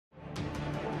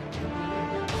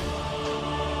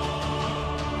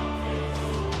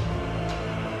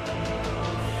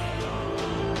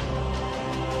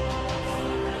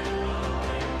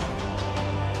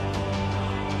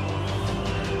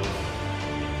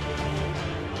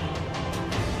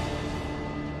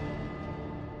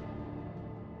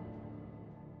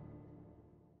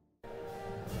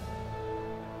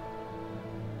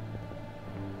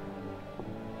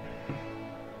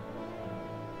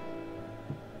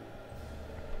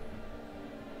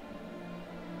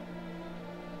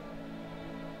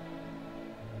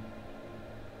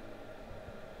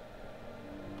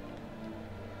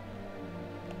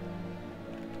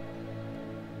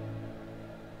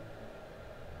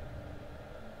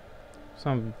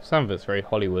Some of it's very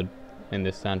Hollywood in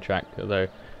this soundtrack, although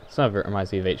some of it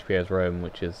reminds me of HBO's Rome,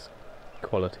 which is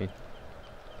quality.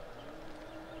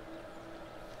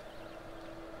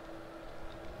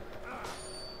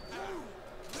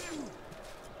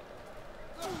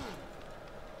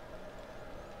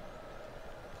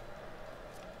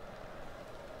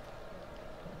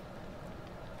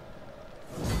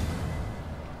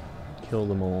 Kill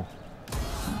them all.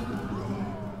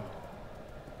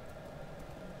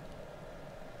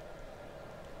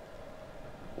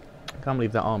 I can't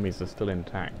believe that armies are still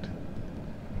intact.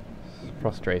 It's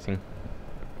frustrating.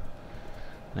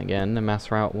 Again, the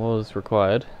mass rout was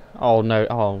required. Oh no,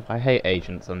 oh, I hate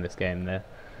agents on this game. They're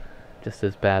just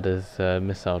as bad as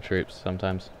missile troops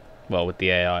sometimes. Well, with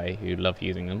the AI who love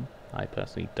using them. I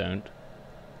personally don't.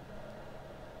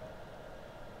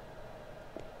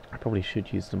 I probably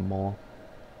should use them more.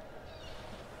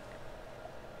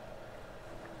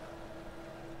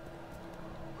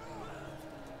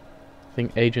 I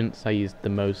think agents I used the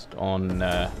most on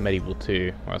Medieval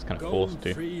 2, where I was kind of forced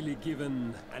to. Freely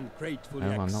given and gratefully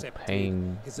No, I'm not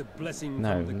paying. is a blessing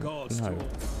No, from the gods no. to all.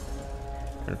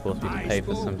 Trying to force me to pay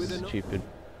for some stupid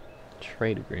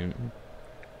trade agreement.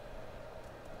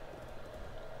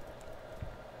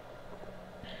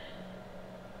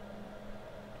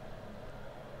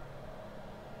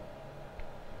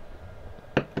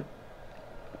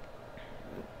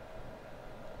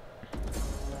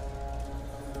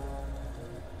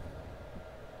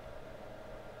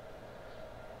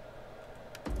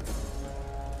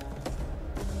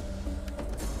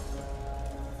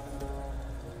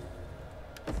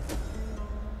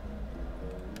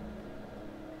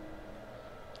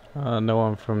 No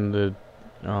one from the...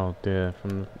 oh dear,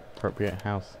 from the appropriate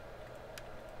house.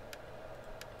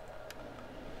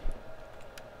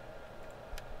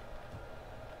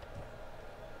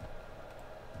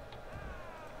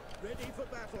 Ready for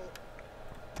battle.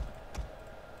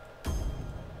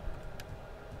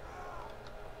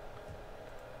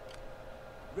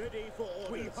 Ready for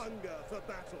orders. We hunger for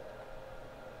battle.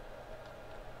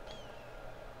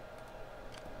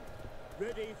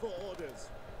 Ready for orders.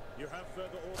 You have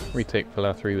further orders? Retake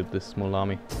Velathri with this small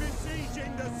army.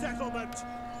 Besieging the settlement!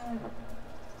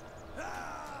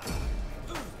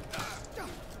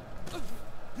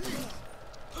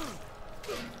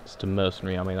 Just a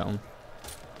mercenary army, that one.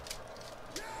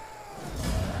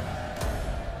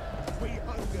 We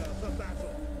hunger for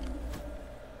battle.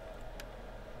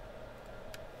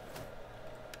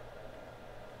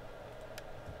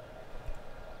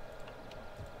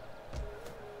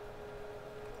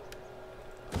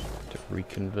 To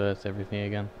reconverse everything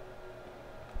again.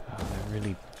 Oh, they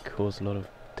really cause a lot of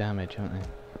damage, haven't they?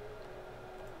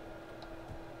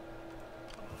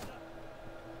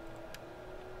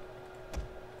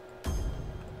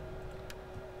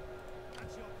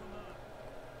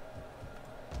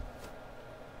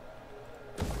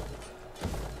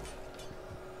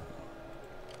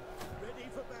 Ready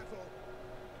for battle.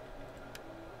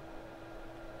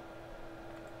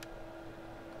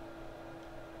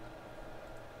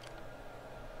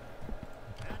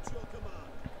 At your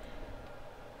command.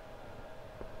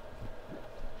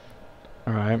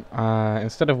 Alright,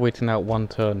 instead of waiting out one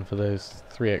turn for those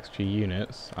 3 extra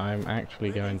units, I'm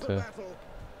actually going For to battle.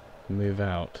 move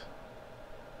out.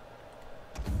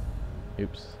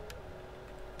 Oops.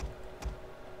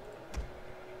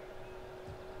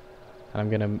 And I'm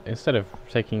gonna, instead of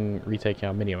retaking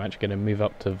Arminium, I'm actually gonna move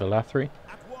up to Velathri.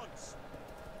 At once.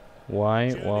 Why?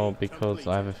 Journey Well, because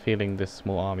complete. I have a feeling this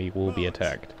small army will be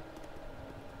attacked.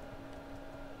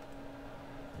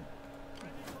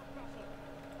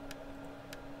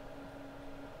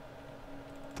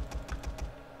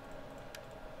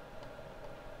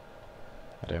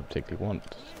 I don't particularly want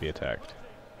to be attacked.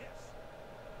 Yes.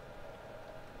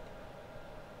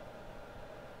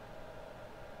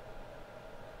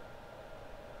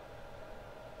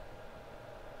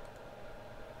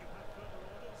 You have further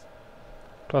orders?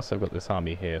 Plus I've got this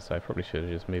army here, so I probably should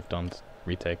have just moved on to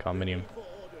retake Arminium. Ready for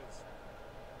orders.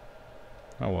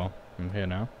 Oh well, I'm here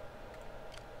now.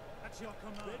 At your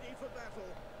command. Ready for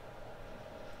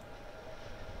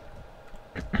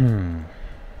battle.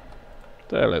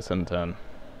 So let's turn.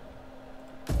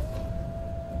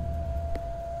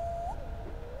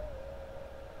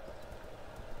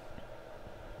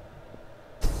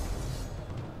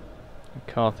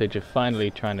 Carthage are finally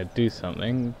trying to do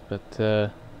something, but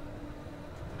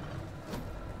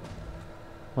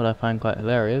what I find quite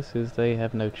hilarious is they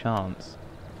have no chance.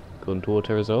 According to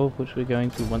auto resolve, which we're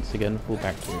going to once again fall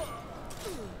back to.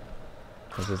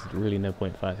 Because there's really no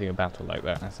point fighting a battle like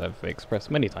that, as I've expressed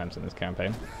many times in this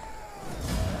campaign.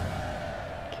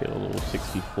 Kill all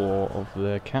 64 of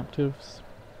their captives.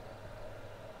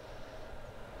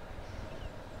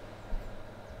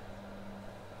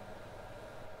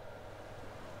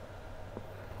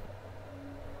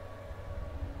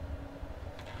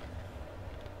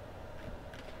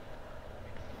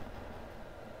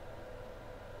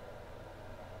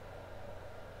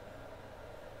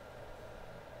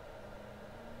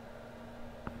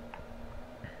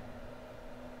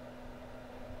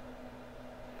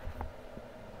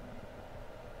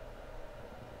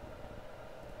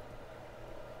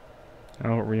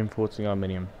 Oh, reinforcing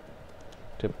Arminium.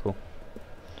 Typical.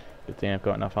 Good thing I've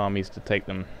got enough armies to take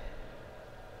them.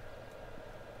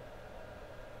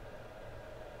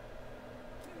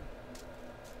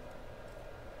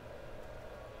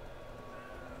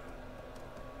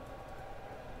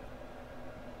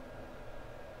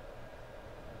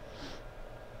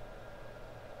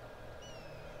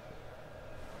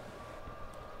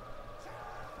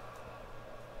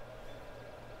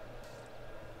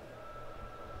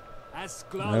 As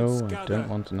No, clouds I gather, don't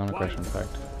want a non-aggression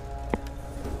pact.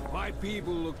 my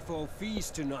people look for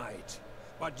feast tonight,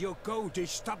 but your goatish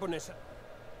stubbornness.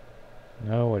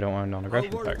 No, I don't want a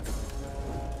non-aggression I'll work. pact.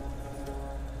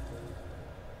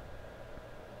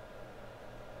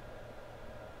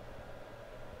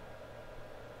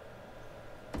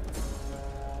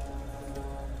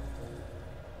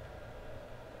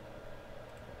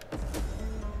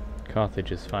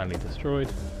 Carthage is finally destroyed.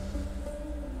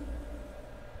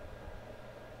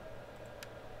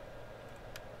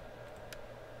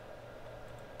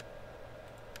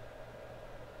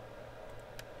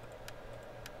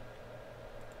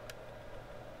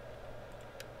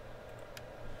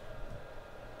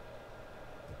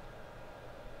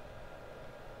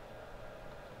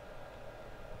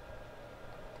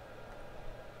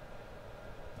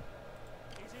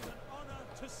 It is an honor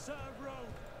to serve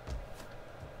Rome.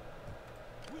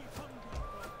 We hunger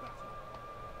for battle.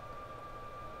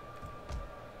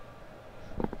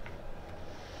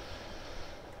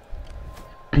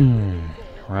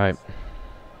 Right.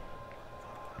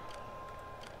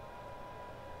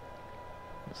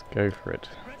 Let's go for it.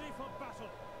 Ready for battle.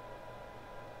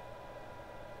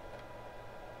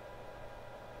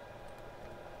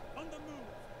 On the move.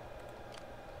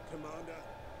 Commander.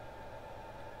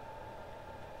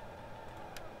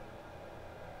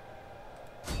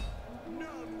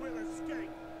 None will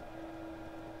escape.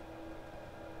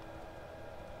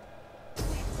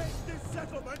 We take this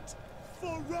settlement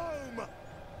for Rome.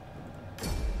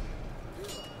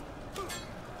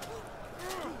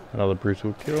 Another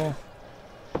brutal kill.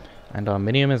 And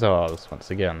Arminium is ours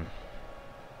once again.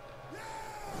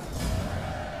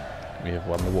 We have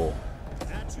won the war.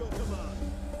 At your command.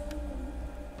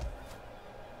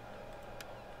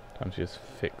 Time to just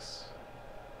fix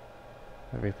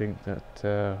everything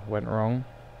that went wrong.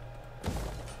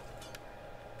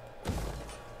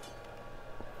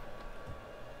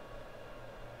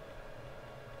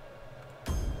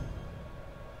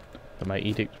 Put my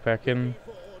edict back in.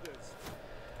 For orders.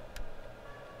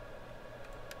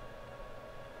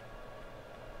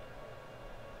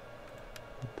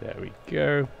 There we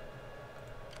go.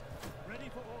 Ready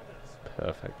for orders.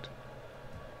 Perfect.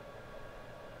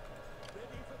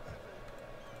 Ready for battle.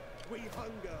 We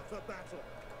hunger for battle.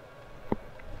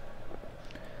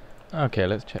 Okay,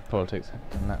 let's check politics. I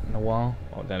haven't done that in a while.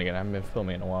 Well, then again, I haven't been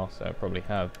filming in a while, so I probably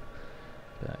have.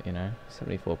 But, you know,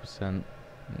 74%.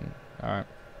 Alright.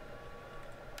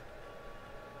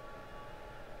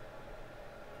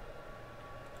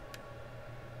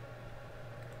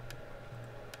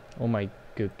 All my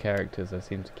good characters I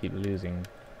seem to keep losing.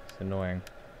 It's annoying.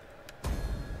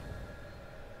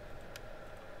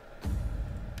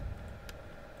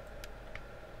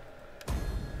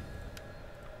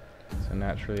 So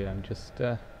naturally I'm just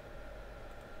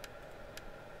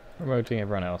promoting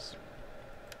everyone else.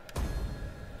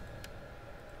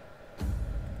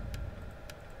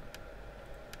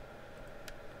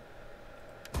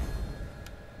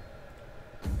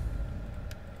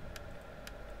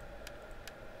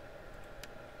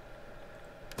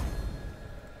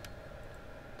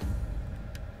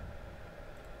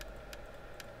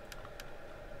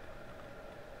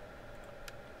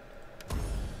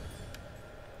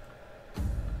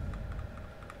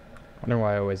 I don't know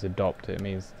why I always adopt it. It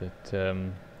means that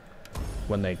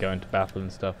when they go into battle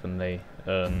and stuff and they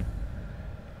earn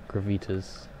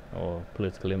gravitas or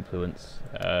political influence,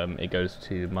 it goes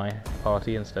to my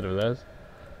party instead of theirs,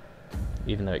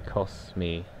 even though it costs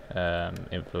me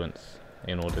influence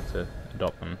in order to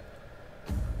adopt them.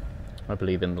 I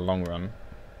believe in the long run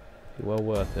it'll be well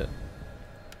worth it.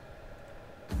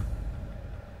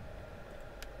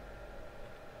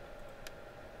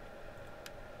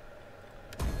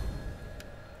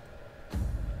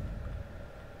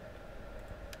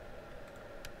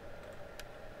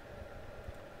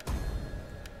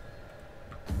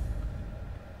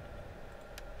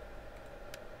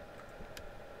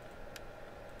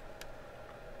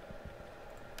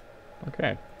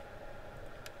 Okay.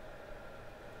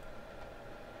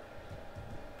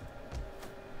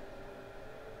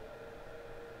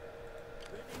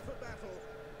 Ready for battle.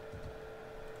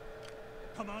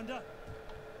 Commander.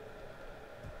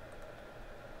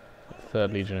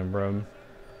 3rd Legion in Rome.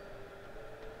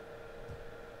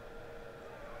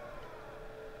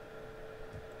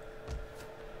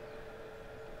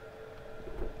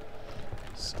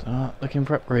 Start looking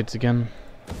for upgrades again,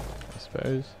 I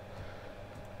suppose.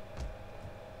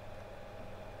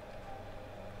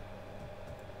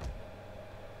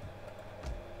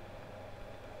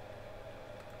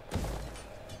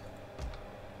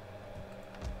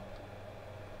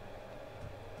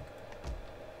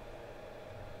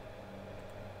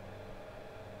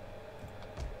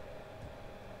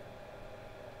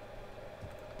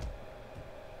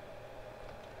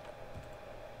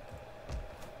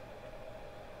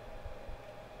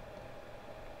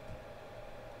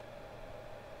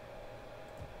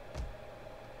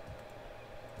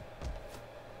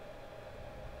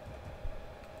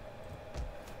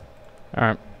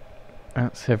 Alright,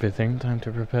 that's everything. Time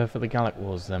to prepare for the Gallic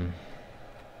Wars then.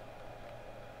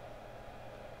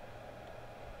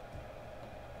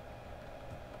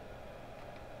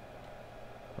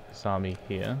 Put this army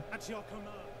here. At your command.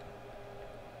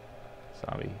 This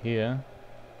army here.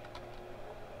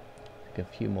 I think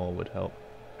a few more would help.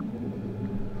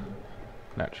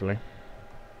 Naturally.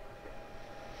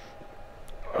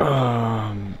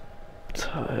 I'm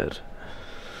tired.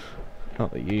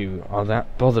 Not that you are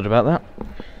that bothered about that.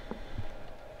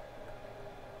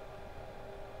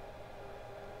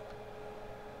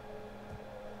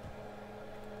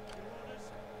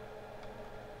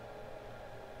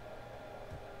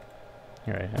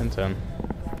 Alright, end turn.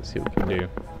 Let's see what we can do.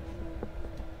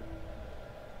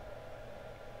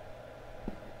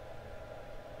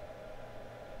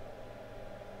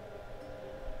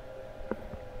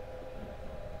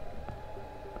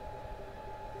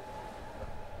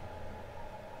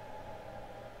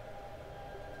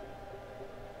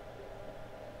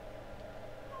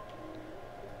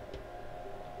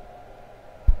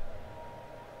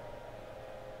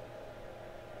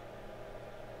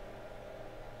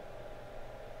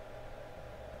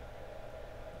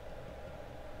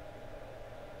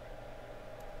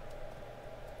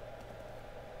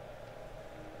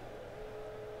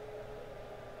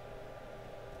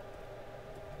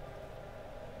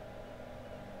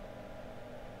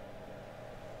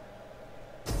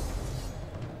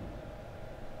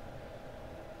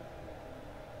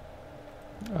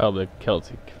 Oh, the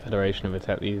Celtic Federation have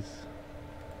attacked these.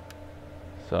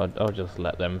 So I'll just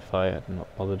let them fight, I'm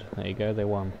not bothered. There you go, they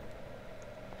won.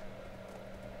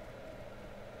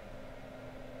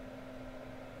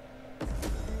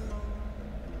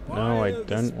 No, I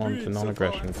don't want a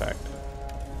non-aggression pact.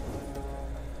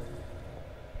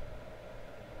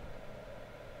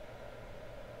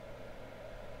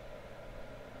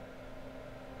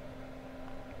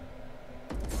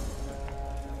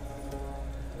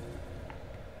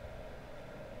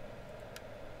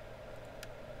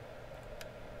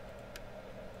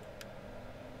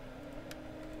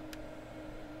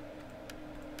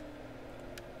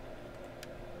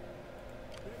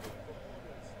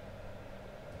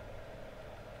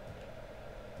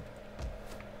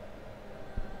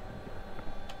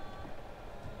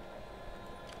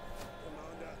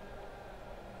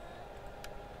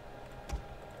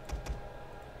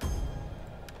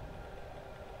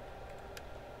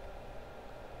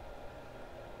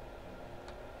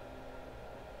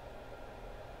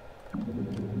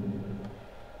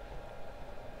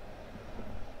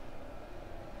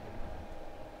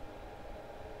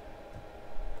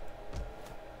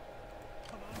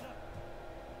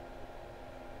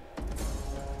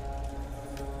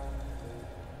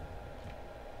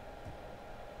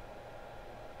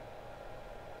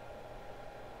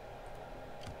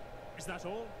 Is that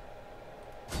all?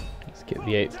 Let's get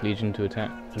the 8th Legion to attack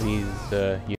these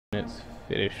units,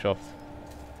 finish off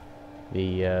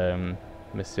the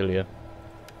Massilia.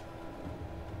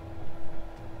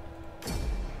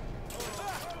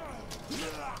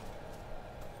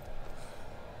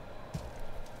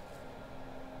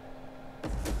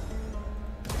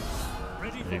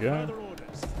 Ready There you for go. further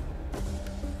orders.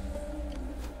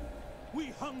 We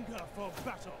hunger for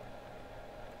battle.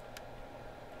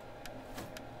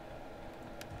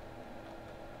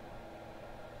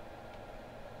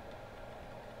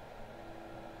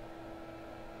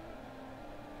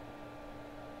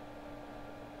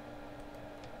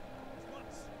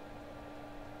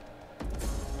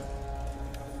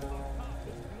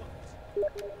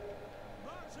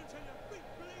 March until your feet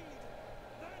bleed,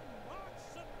 then march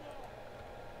some more.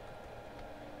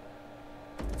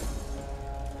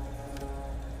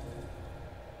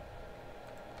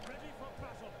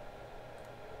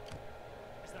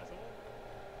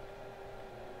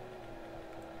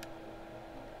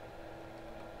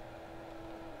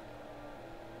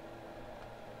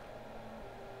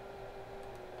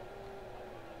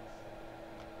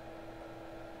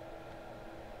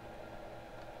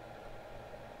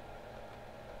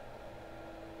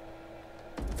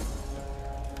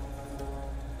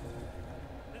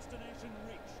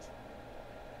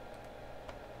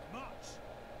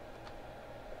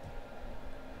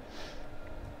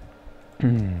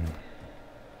 Send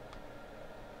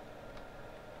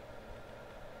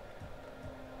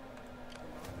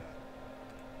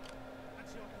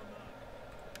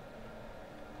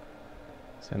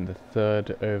the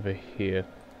third over here.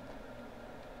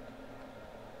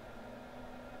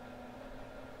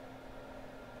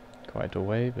 Quite a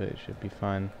way, but it should be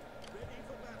fine. Ready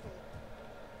for battle.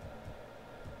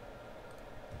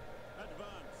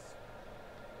 Advance.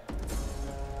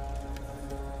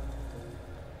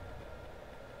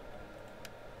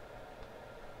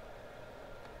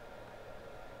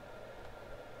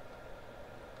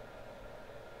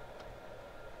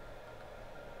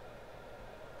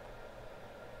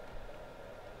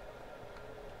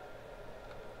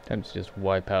 Attempt to just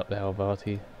wipe out the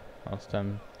Helvati whilst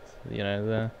I'm,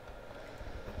 there.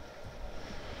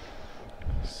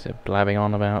 So blabbing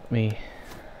on about me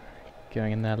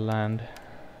going in their land. Is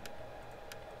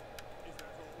that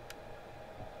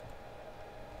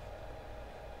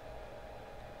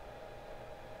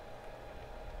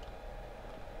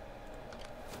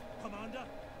all? Commander?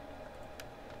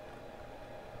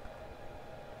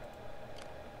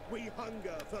 We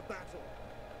hunger for battle.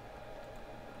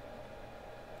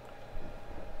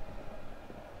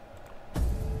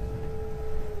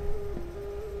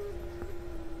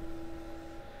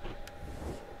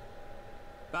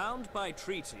 Bound by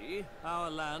treaty, our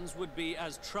lands would be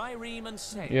as trireme and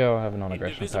safe. Yeah, I'll have a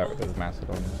non-aggression Indivisible. power with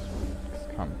Macedon. Just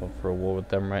can't bother for a war with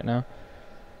them right now.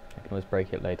 I can always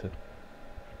break it later.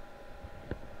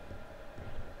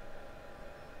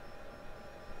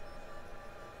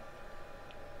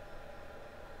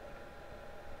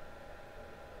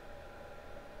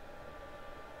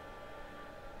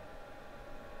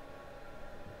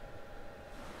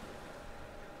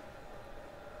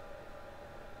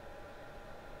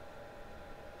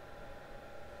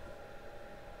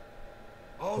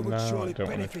 All would No, I surely don't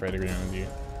want to benefit. trade agreement with you.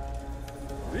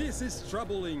 This is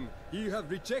troubling. You have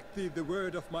rejected the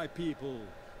word of my people.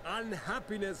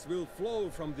 Unhappiness will flow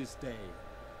from this day.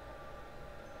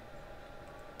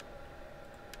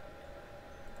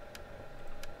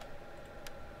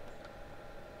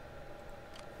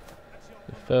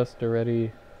 The first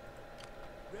already,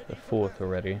 the fourth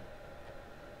already.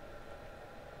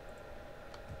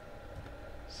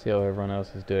 See how everyone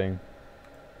else is doing.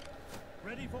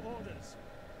 Ready for orders.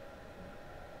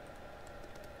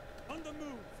 On the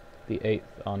move. The 8th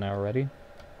are now ready.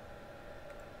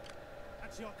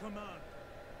 At your command.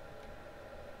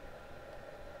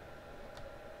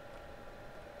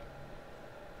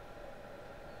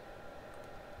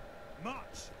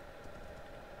 March.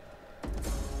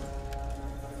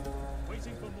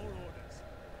 Waiting for more orders.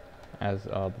 As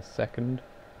are the 2nd. Commander.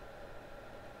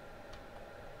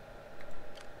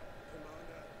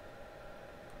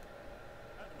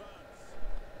 Advance.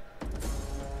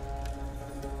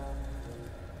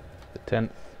 The 10th.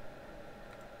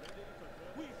 Ready for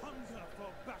we hunger for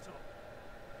battle.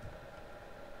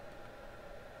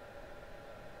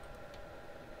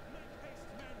 Make haste,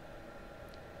 men.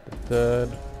 The 3rd.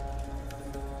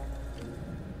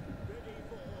 Ready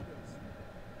for orders.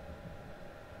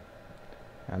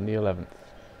 And the 11th.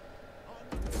 On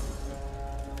the move.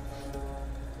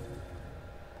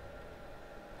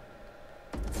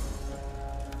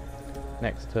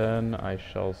 Next turn I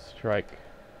shall strike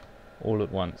all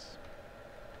at once.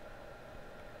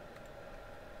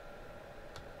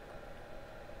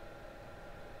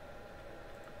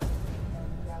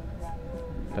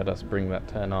 Let us bring that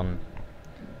turn on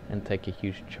and take a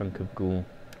huge chunk of ghoul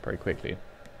very quickly.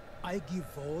 I give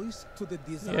voice to the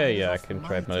desires Yeah, I of can my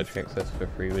trade military people. access for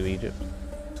free with Egypt.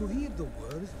 To hear the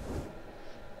word,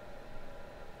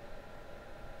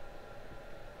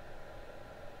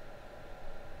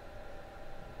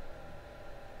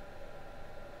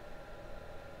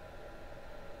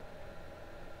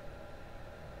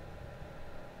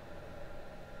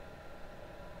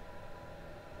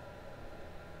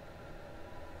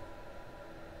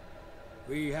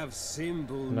 We have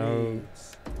simple No.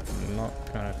 needs. I'm not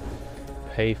gonna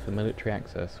pay for military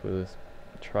access with this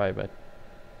tribe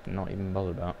I'm not even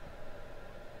bothered about.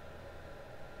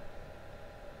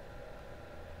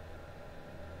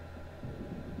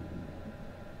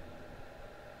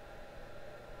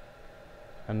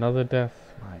 Another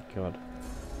death? My god.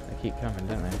 They keep coming,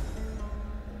 don't they?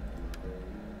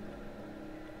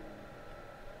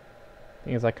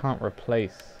 Thing is, I can't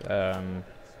replace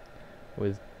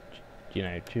with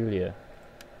Julia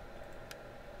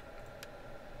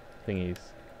thingies,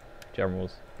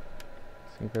 generals.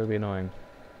 It's incredibly annoying.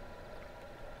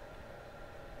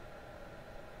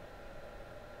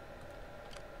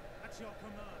 At your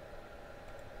command.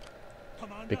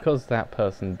 Commander. Because that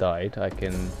person died, I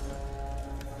can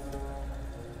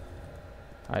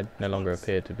I no longer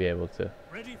appear to be able to...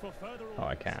 Ready for further orders. Oh,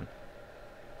 I can.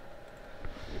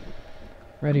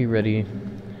 Ready, ready,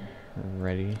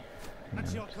 ready. At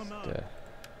And your just, command.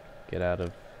 get out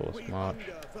of forced We march.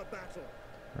 hunger for battle.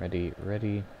 Ready,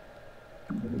 ready.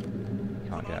 You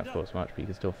can't get out of forced march, but you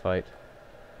can still fight.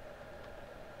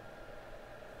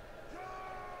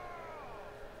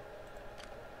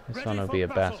 This Ready one will for be a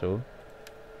battle. battle,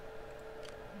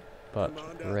 but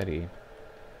Commander. ready.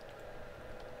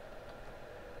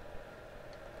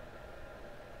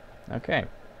 Okay,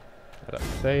 let us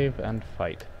save and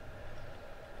fight.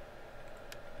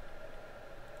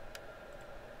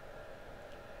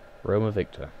 Roma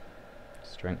Victor,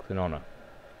 strength and honor.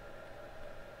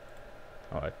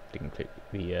 Oh, I didn't click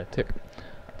the tick.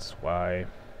 That's why.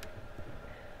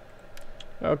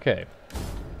 Okay.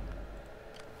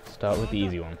 Start with the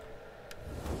easy one.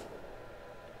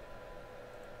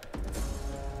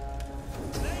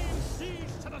 Laying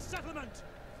siege to the settlement.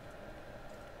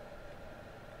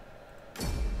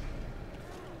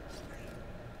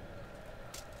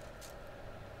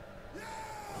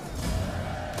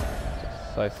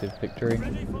 Decisive victory.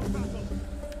 Ready for battle.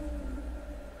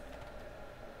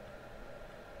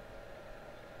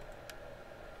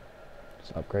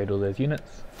 Just upgrade all those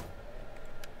units.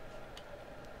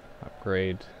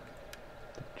 Upgrade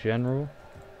the general.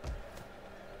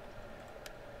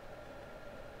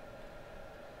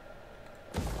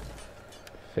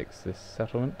 Fix this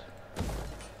settlement.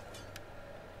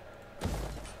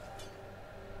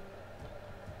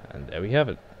 And there we have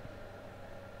it.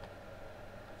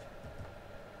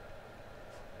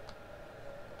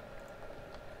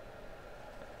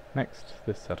 Next,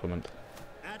 this settlement.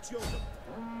 At your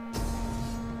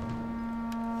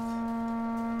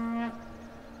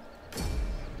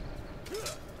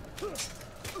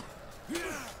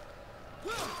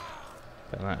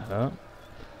Don't that hurt.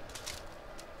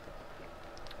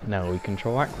 Now we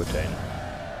control Aquitaine.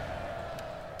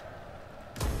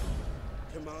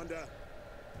 commander.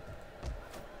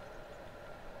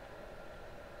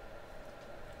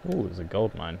 Ooh, there's a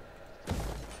gold mine.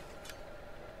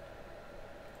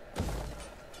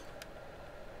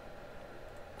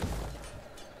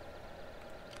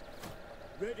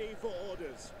 Ready for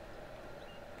orders.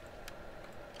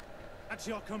 At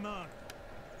your command.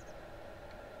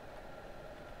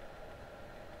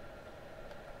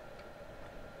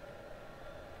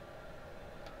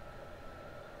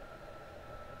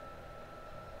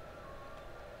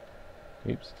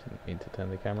 Oops, didn't mean to turn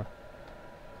the camera.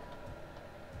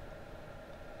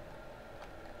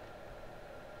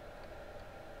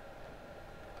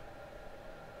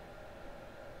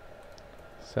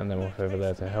 Send them off over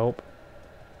there to help.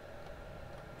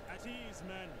 At ease,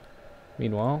 men.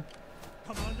 Meanwhile,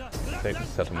 Commander, take let the them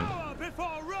settlement. cower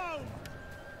before Rome.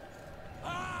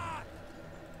 Ah!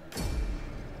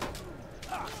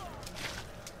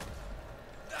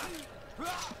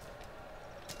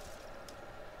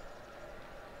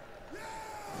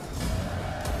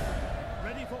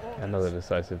 Ready for orders. Another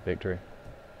decisive victory.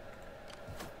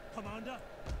 Commander.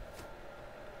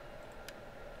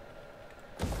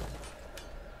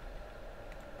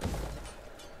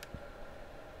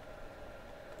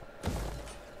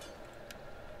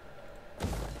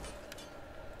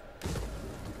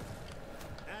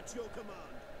 At your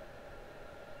command.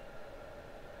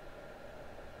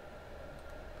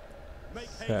 Make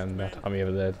haste, Send that men. army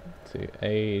over there to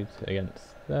aid against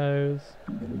those.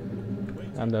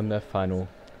 And then their final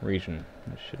region.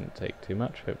 It shouldn't take too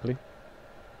much, hopefully.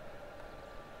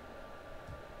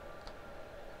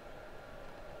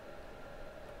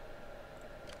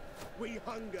 We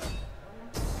hunger.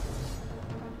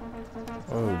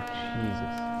 Oh,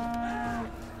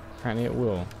 Jesus. Apparently it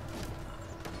will.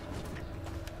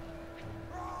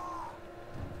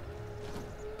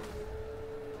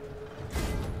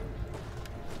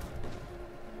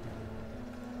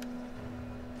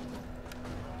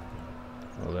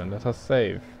 Well then, let us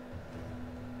save.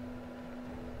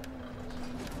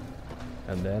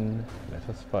 And then, let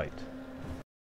us fight.